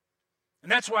 And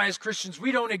that's why as Christians,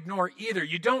 we don't ignore either.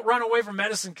 You don't run away from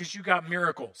medicine because you got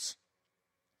miracles.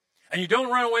 And you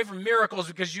don't run away from miracles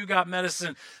because you got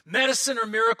medicine. Medicine or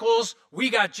miracles, we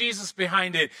got Jesus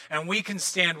behind it, and we can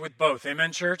stand with both.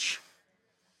 Amen, church?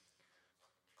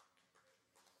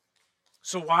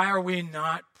 So why are we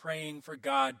not praying for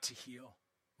God to heal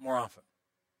more often?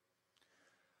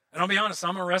 And I'll be honest,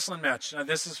 I'm a wrestling match. Now,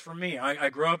 this is for me. I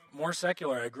grew up more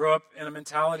secular. I grew up in a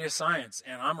mentality of science,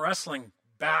 and I'm wrestling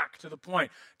back to the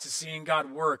point to seeing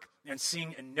God work and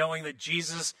seeing and knowing that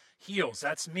Jesus heals.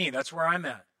 That's me. That's where I'm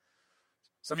at.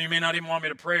 Some of you may not even want me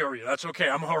to pray over you. That's okay.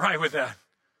 I'm all right with that.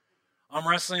 I'm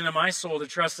wrestling in my soul to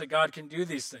trust that God can do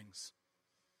these things.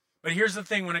 But here's the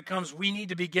thing. When it comes, we need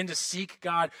to begin to seek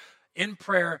God in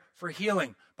prayer for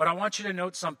healing. But I want you to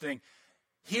note something.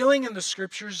 Healing in the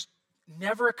scriptures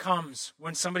never comes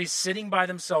when somebody's sitting by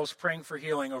themselves praying for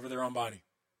healing over their own body.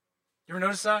 You ever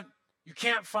notice that?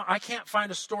 I can't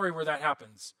find a story where that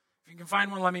happens. If you can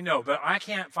find one, let me know. But I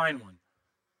can't find one.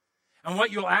 And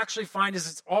what you'll actually find is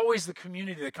it's always the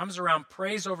community that comes around,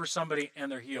 prays over somebody,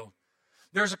 and they're healed.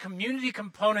 There's a community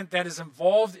component that is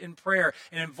involved in prayer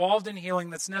and involved in healing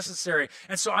that's necessary.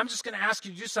 And so I'm just going to ask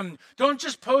you to do something. Don't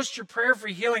just post your prayer for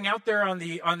healing out there on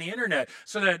the internet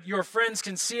so that your friends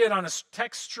can see it on a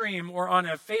text stream or on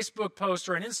a Facebook post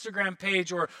or an Instagram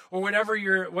page or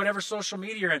whatever social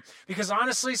media you're in. Because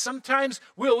honestly, sometimes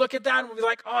we'll look at that and we'll be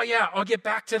like, oh yeah, I'll get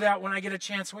back to that when I get a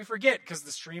chance. And we forget because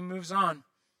the stream moves on.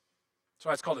 That's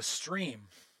why it's called a stream.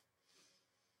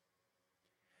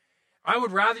 I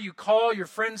would rather you call your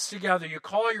friends together, you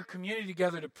call your community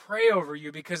together to pray over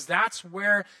you, because that's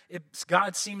where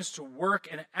God seems to work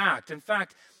and act. In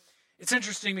fact, it's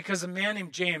interesting because a man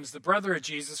named James, the brother of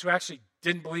Jesus, who actually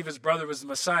didn't believe his brother was the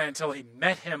Messiah until he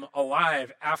met him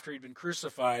alive after he'd been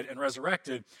crucified and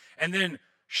resurrected, and then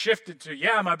shifted to,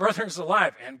 yeah, my brother's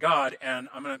alive and God, and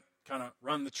I'm going to kind of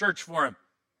run the church for him,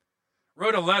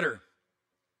 wrote a letter.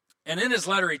 And in his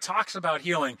letter, he talks about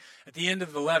healing at the end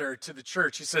of the letter to the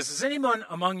church. He says, is anyone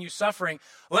among you suffering?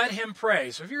 Let him pray.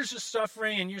 So if you're just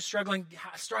suffering and you're struggling,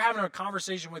 start having a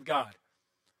conversation with God.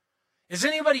 Is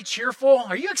anybody cheerful?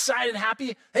 Are you excited and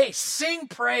happy? Hey, sing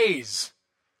praise.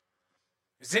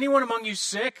 Is anyone among you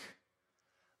sick?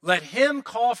 Let him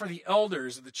call for the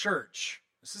elders of the church.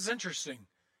 This is interesting.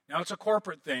 Now it's a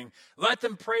corporate thing. Let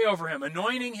them pray over him,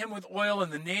 anointing him with oil in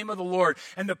the name of the Lord.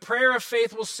 And the prayer of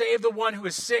faith will save the one who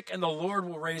is sick, and the Lord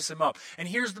will raise him up. And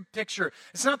here's the picture.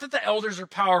 It's not that the elders are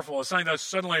powerful. It's not that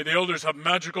suddenly the elders have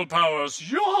magical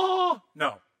powers. Yeah!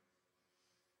 No.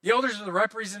 The elders are the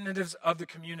representatives of the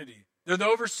community. They're the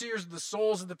overseers of the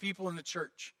souls of the people in the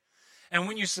church. And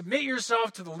when you submit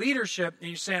yourself to the leadership and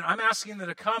you're saying, I'm asking them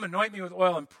to come, anoint me with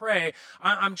oil and pray,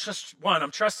 I'm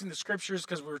trusting the scriptures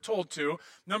because we were told to.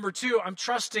 Number two, I'm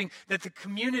trusting that the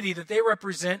community that they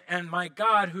represent and my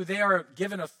God, who they are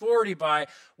given authority by,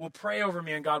 will pray over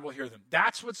me and God will hear them.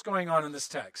 That's what's going on in this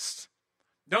text.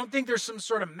 Don't think there's some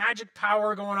sort of magic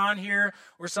power going on here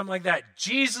or something like that.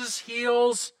 Jesus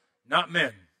heals, not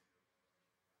men.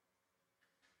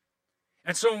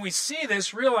 And so when we see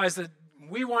this, realize that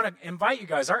we want to invite you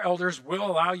guys. Our elders will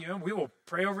allow you in. We will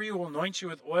pray over you. We'll anoint you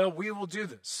with oil. We will do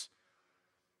this.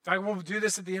 In fact, we'll do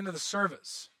this at the end of the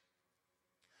service.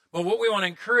 But what we want to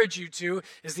encourage you to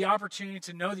is the opportunity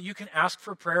to know that you can ask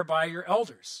for prayer by your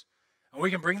elders. And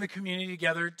we can bring the community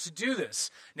together to do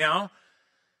this. Now,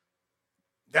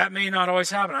 that may not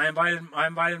always happen. I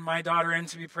invited my daughter in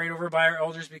to be prayed over by our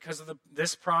elders because of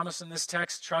this promise in this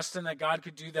text, trusting that God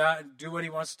could do that and do what he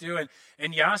wants to do.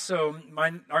 And yeah, so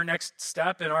our next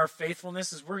step in our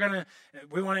faithfulness is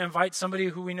we want to invite somebody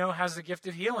who we know has the gift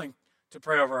of healing to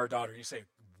pray over our daughter. You say,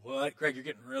 what? Greg, you're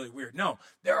getting really weird. No,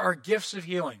 there are gifts of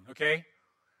healing, okay?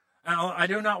 I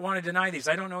do not want to deny these.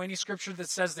 I don't know any scripture that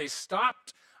says they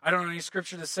stopped. I don't know any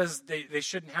scripture that says they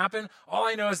shouldn't happen. All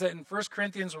I know is that in 1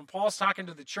 Corinthians, when Paul's talking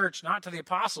to the church, not to the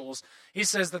apostles, he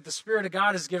says that the Spirit of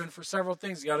God is given for several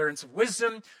things. The utterance of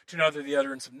wisdom, to another the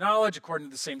utterance of knowledge, according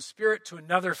to the same Spirit, to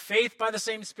another faith by the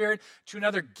same Spirit, to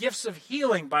another gifts of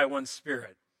healing by one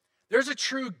Spirit. There's a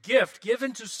true gift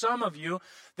given to some of you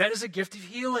that is a gift of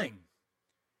healing.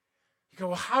 You go,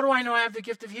 well, how do I know I have the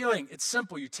gift of healing? It's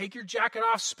simple. You take your jacket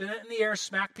off, spin it in the air,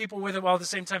 smack people with it while at the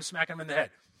same time smacking them in the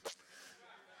head.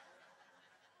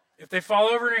 If they fall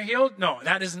over and are healed, no,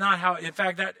 that is not how. In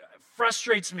fact, that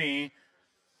frustrates me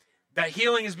that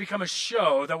healing has become a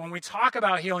show, that when we talk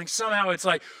about healing, somehow it's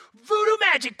like, voodoo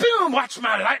magic, boom, watch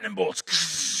my lightning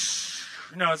bolts.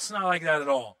 No, it's not like that at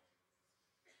all.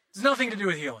 It's nothing to do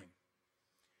with healing.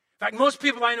 In fact, most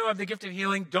people I know have the gift of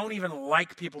healing don't even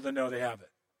like people to know they have it.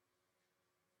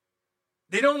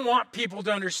 They don't want people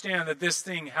to understand that this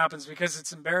thing happens because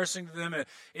it's embarrassing to them.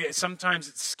 Sometimes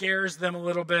it scares them a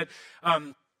little bit.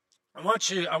 I want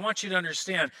you to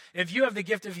understand, if you have the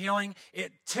gift of healing,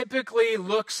 it typically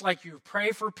looks like you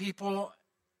pray for people,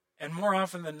 and more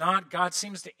often than not, God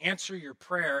seems to answer your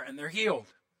prayer and they're healed.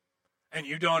 And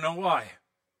you don't know why.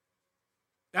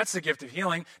 That's the gift of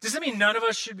healing. Does that mean none of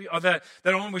us should be, that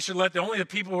only we should let only the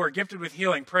people who are gifted with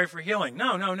healing pray for healing?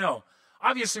 No.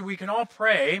 Obviously, we can all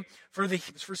pray for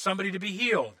somebody to be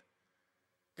healed.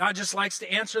 God just likes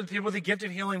to answer the people with the gift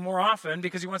of healing more often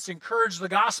because he wants to encourage the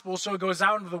gospel so it goes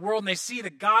out into the world and they see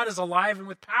that God is alive and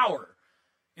with power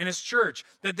in his church.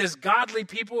 That there's godly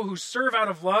people who serve out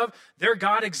of love, their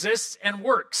God exists and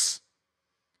works.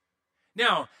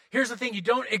 Now, here's the thing, you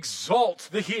don't exalt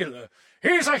the healer.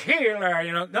 He's a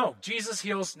healer, No, Jesus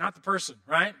heals, not the person,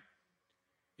 right?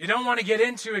 You don't want to get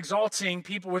into exalting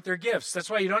people with their gifts. That's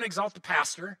why you don't exalt the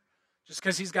pastor just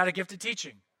because he's got a gift of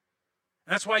teaching.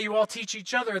 And that's why you all teach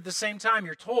each other at the same time.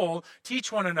 You're told,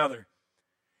 teach one another.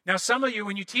 Now, some of you,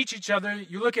 when you teach each other,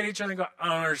 you look at each other and go, I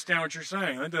don't understand what you're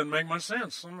saying. That doesn't make much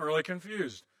sense. I'm really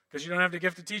confused because you don't have the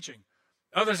gift of teaching.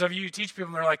 Others of you teach people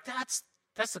and they're like, that's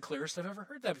the clearest I've ever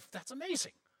heard that. That's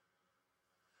amazing.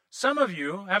 Some of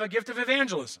you have a gift of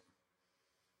evangelism.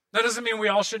 That doesn't mean we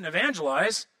all shouldn't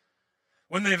evangelize.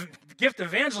 When the gift of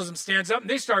evangelism stands up and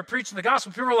they start preaching the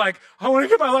gospel, people are like, I want to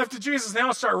give my life to Jesus.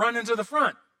 Now start running to the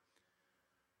front.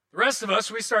 The rest of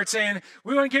us, we start saying,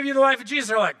 we want to give you the life of Jesus.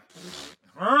 They're like,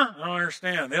 huh? I don't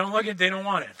understand. They don't look at it, they don't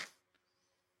want it.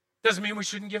 Doesn't mean we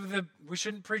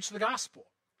shouldn't preach the gospel.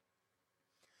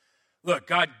 Look,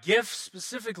 God gifts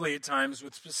specifically at times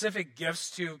with specific gifts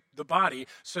to the body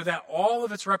so that all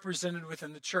of it's represented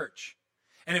within the church.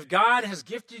 And if God has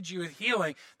gifted you with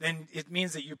healing, then it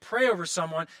means that you pray over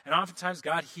someone, and oftentimes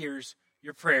God hears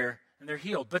your prayer and they're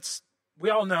healed. But we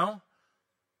all know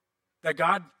that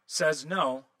God says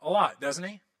no a lot, doesn't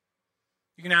he?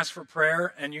 You can ask for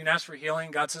prayer and you can ask for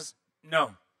healing. God says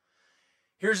no.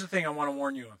 Here's the thing I want to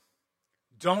warn you of.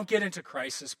 Don't get into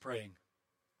crisis praying.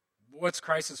 What's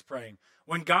crisis praying?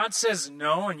 When God says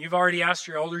no, and you've already asked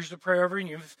your elders to pray over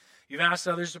you, and you've asked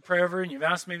others to pray over you, and you've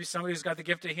asked maybe somebody who's got the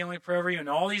gift of healing to pray over you, in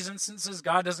all these instances,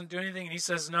 God doesn't do anything, and he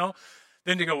says no,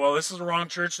 then to go, well, this is the wrong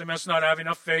church, they must not have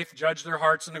enough faith, judge their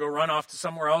hearts, and to go run off to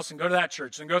somewhere else and go to that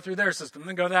church, and go through their system, and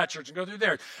then go to that church, and go through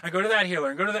theirs, and go to that healer,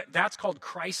 and go to that. That's called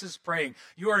crisis praying.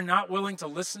 You are not willing to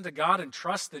listen to God and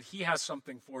trust that he has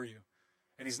something for you,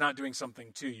 and he's not doing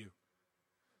something to you.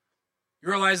 You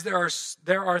realize there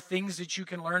are things that you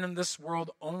can learn in this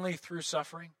world only through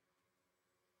suffering?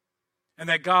 And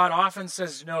that God often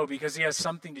says no because he has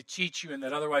something to teach you and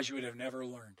that otherwise you would have never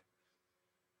learned.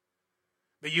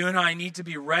 But you and I need to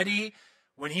be ready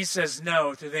when he says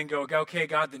no to then go, okay,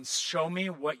 God, then show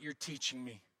me what you're teaching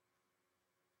me.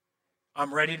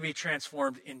 I'm ready to be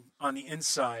transformed on the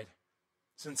inside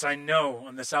since I know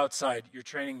on this outside you're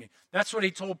training me. That's what he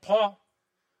told Paul.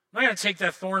 I'm not going to take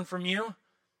that thorn from you.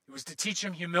 It was to teach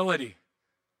him humility.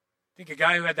 Think a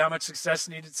guy who had that much success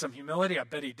needed some humility? I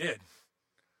bet he did.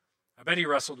 I bet he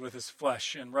wrestled with his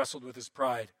flesh and wrestled with his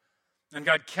pride. And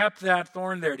God kept that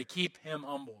thorn there to keep him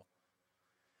humble.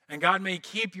 And God may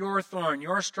keep your thorn,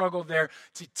 your struggle there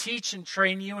to teach and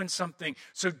train you in something.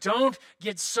 So don't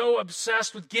get so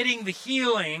obsessed with getting the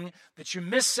healing that you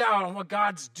miss out on what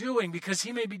God's doing because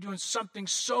he may be doing something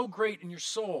so great in your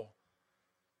soul.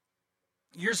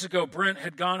 Years ago, Brent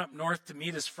had gone up north to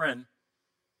meet his friend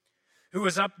who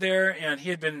was up there, and he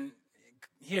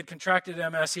had contracted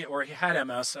MS, or he had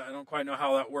MS. I don't quite know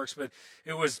how that works, but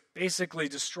it was basically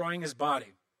destroying his body.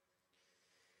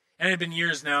 And it had been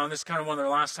years now, and this is kind of one of the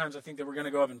last times I think that we're going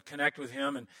to go up and connect with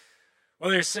him. And while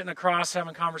they were sitting across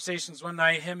having conversations one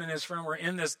night, him and his friend were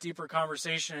in this deeper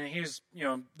conversation, and he was,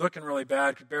 looking really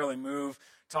bad, could barely move,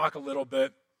 talk a little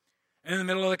bit. And in the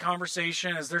middle of the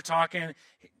conversation, as they're talking,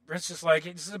 Brent's just like,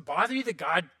 hey, does it bother you that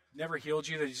God never healed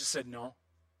you, that he just said no?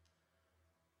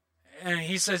 And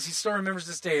he says he still remembers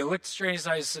this day. He looked straight in his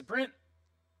eyes and said, Brent,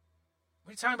 what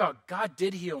are you talking about? God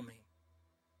did heal me.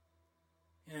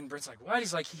 And Brent's like, what?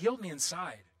 He's like, he healed me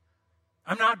inside.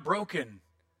 I'm not broken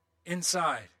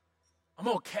inside. I'm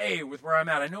okay with where I'm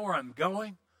at. I know where I'm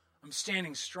going. I'm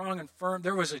standing strong and firm.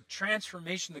 There was a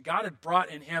transformation that God had brought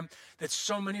in him that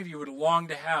so many of you would long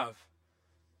to have.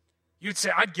 You'd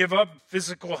say, I'd give up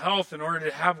physical health in order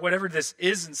to have whatever this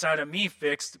is inside of me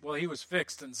fixed. Well, he was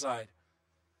fixed inside.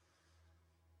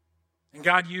 And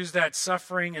God used that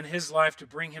suffering in his life to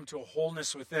bring him to a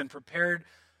wholeness within, prepared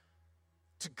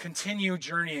to continue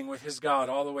journeying with his God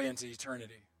all the way into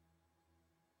eternity.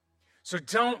 So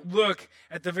don't look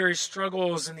at the very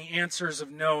struggles and the answers of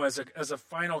no as a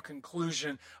final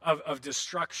conclusion of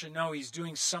destruction. No, he's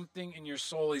doing something in your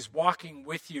soul. He's walking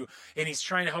with you, and he's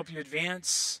trying to help you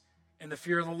advance in the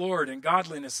fear of the Lord and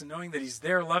godliness and knowing that He's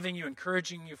there loving you,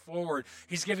 encouraging you forward.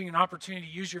 He's giving you an opportunity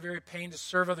to use your very pain to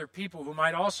serve other people who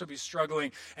might also be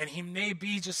struggling. And He may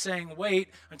be just saying, wait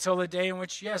until the day in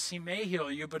which, yes, He may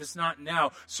heal you, but it's not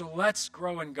now. So let's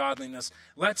grow in godliness.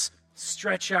 Let's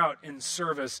stretch out in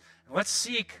service. And let's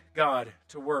seek God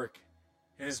to work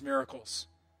in His miracles.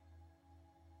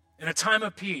 In a time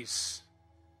of peace,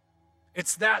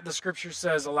 it's that the Scripture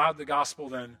says allowed the gospel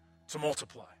then to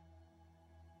multiply.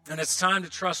 And it's time to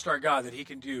trust our God that He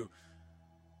can do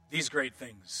these great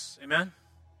things. Amen?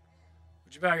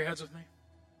 Would you bow your heads with me?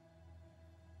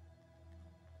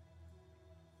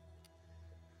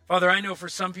 Father, I know for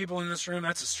some people in this room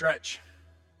that's a stretch.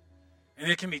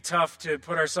 And it can be tough to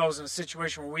put ourselves in a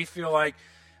situation where we feel like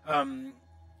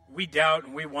we doubt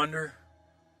and we wonder.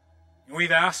 And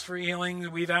we've asked for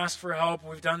healing, we've asked for help,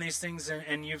 we've done these things,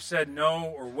 and you've said no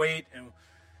or wait, and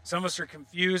some of us are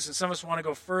confused, and some of us want to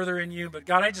go further in you. But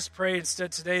God, I just pray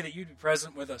instead today that you'd be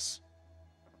present with us.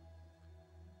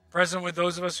 Present with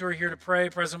those of us who are here to pray,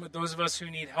 present with those of us who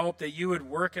need help, that you would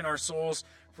work in our souls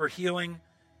for healing,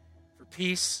 for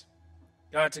peace,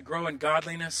 God, to grow in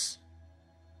godliness,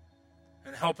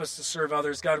 and help us to serve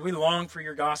others. God, we long for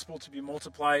your gospel to be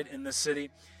multiplied in this city.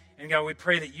 And God, we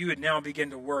pray that you would now begin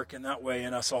to work in that way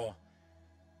in us all.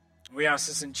 We ask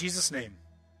this in Jesus' name.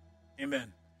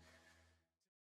 Amen.